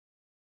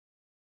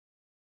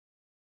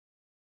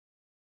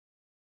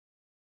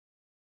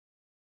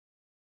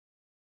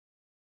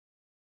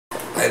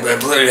I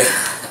blurted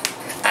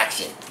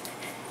action.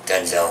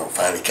 Dunzo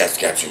finally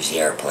captures the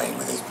airplane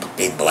with his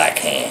big black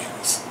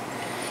hands.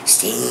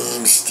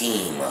 Steam,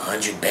 steam,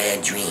 100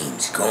 bad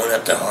dreams. Going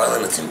up to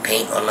Harlem with some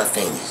paint on my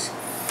fingers.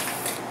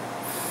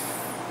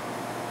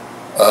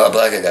 A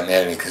black guy got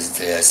mad at me because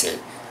today I said,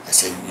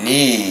 and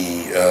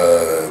he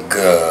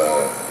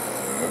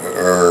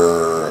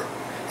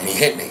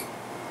hit me.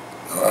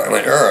 I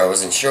went, I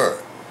wasn't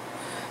sure.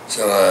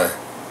 So,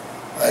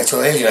 I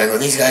told Adrian, I go,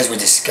 these guys were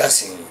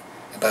discussing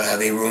about how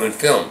they ruin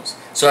films.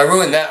 So I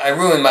ruined that. I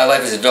ruined My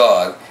Life as a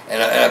Dog,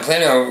 and I'm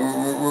planning on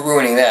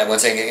ruining that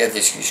once I get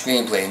this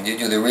screenplay and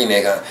do the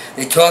remake.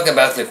 They talk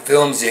about the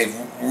films they've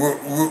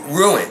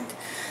ruined.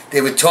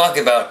 They would talk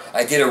about,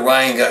 I did a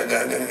Ryan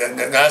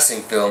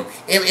Gosling film.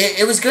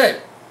 It was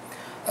good.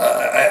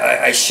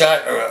 I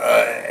shot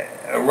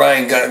a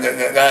Ryan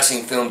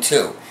Gosling film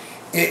too.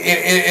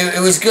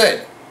 It was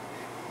good.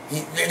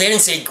 They didn't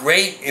say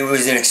great. It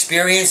was an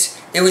experience.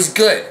 It was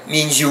good. It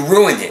means you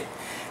ruined it.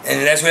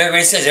 And that's what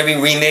everybody says. Every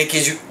remake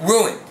is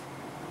ruined.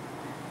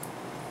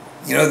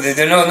 You know,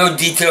 there's no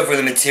detail for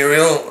the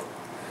material.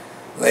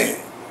 Like,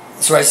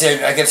 so I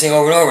kept saying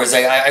over and over, it's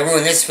like, I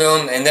ruined this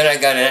film, and then I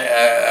got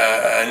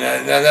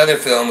another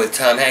film with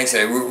Tom Hanks,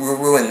 and I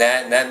ruined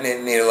that, and that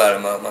made a lot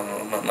of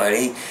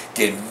money,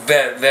 did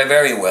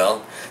very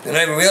well. They're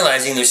not even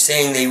realizing they're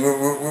saying they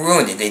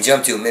ruined it. They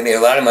jumped to it, made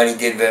a lot of money,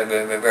 did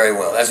very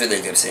well. That's what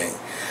they kept saying.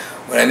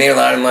 When I made a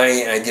lot of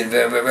money, and I did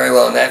very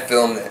well in that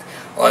film,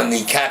 on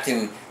the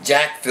Captain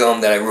Jack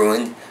film that I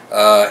ruined,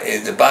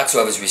 the box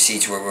office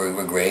receipts were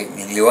great.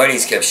 The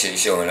audience kept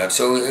showing up,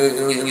 so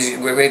it was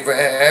great for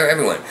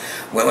everyone.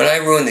 When I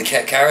ruined the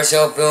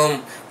Carousel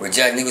film, where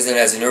Jack Nicholson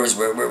has a nervous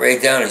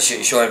breakdown and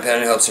Sean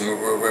Penn helps him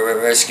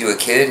rescue a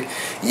kid,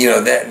 you know,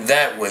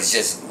 that was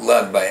just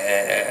loved by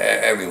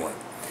everyone.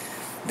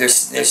 They're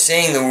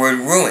saying the word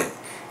ruin,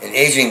 and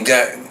Adrian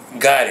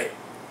got it.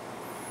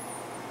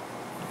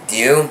 Do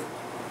you?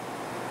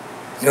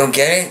 You don't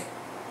get it?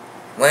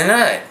 Why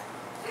not?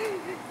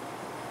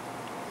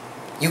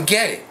 You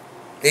get it.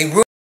 They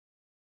ruined